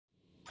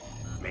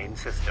main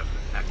system,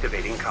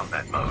 activating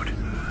combat mode.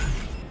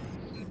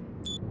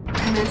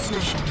 Commence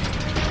mission.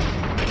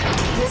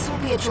 This will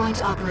be a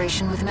joint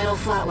operation with Meadow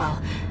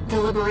Flatwell, the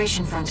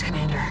Liberation Front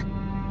commander.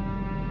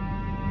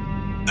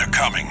 They're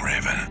coming,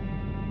 Raven.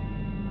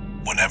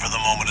 Whenever the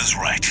moment is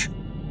right.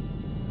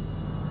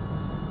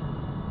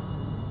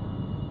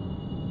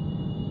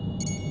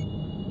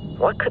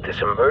 What could this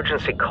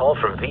emergency call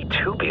from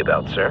V.II be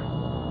about, sir?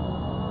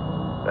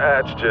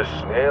 That's just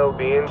Snail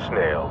being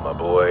Snail, my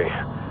boy.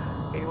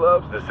 He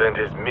loves to send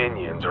his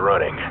minions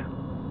running.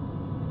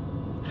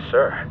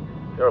 Sir,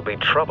 there'll be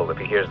trouble if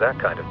he hears that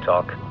kind of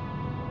talk.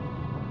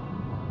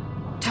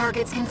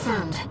 Targets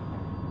confirmed.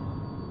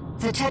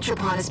 The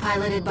tetrapod is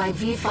piloted by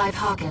V.V.III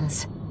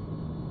Hawkins.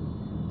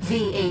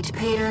 V.VIII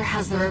Pater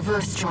has the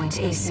reverse joint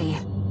AC.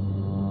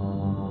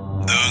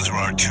 Those are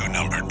our 2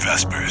 numbered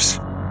Vespers.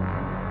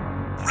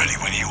 Ready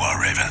when you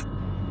are, Raven.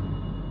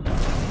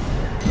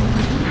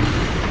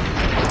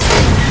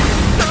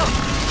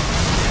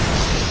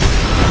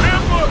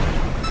 Ambush!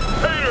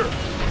 Pater!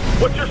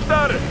 What's your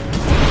status?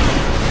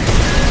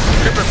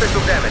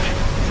 Superficial damage.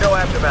 No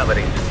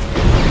abnormalities.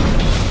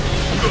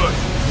 Good.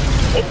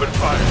 Open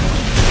fire.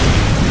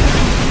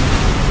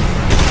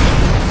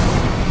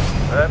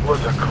 That was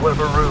a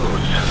clever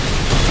ruse,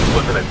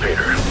 wasn't it,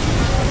 Pater?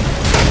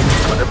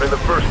 Wouldn't have been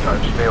the first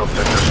time Snail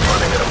sent us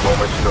running at a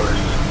moment's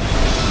notice.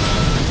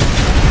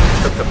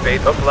 Took the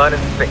bait, hook, line,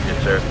 and sinker,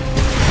 sir. It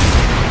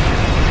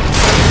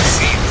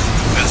seems that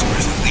the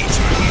Vespers elites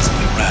are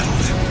easily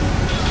rattled.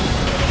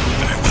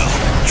 Very well,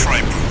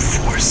 try brute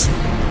force.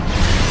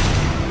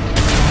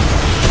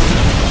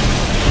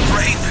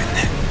 Raven,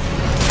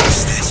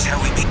 is this how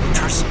we meet in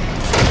person?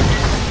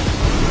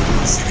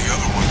 See the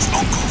other one's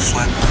Uncle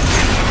Flatwell.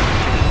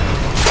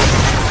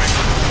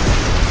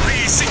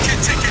 Please, I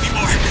can't take any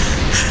more.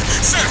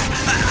 Sir,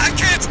 I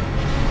can't!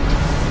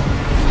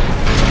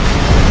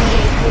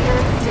 Pater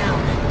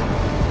down.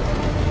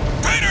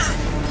 Pater!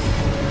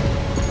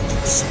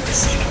 Sorry,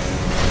 son.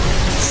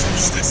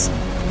 Finish this.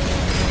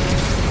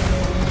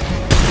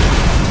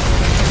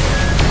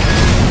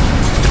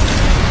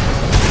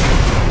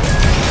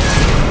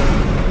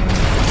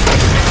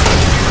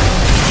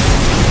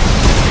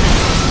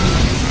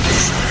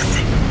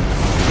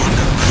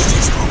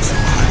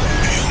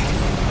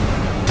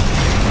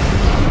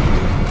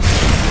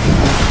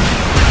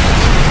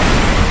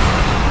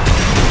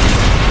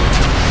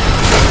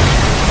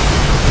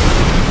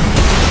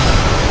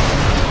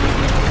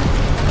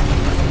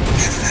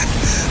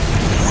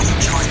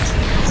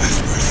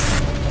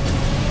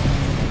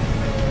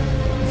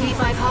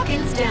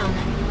 Hawkins down.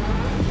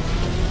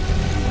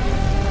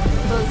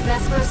 Both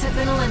Vespers have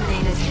been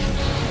eliminated.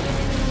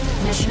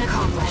 Mission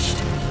accomplished.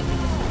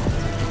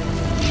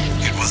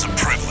 It was a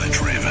privilege,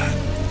 Raven.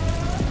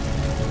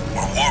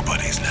 We're war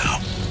buddies now.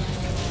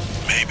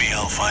 Maybe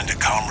I'll find a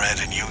comrade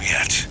in you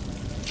yet.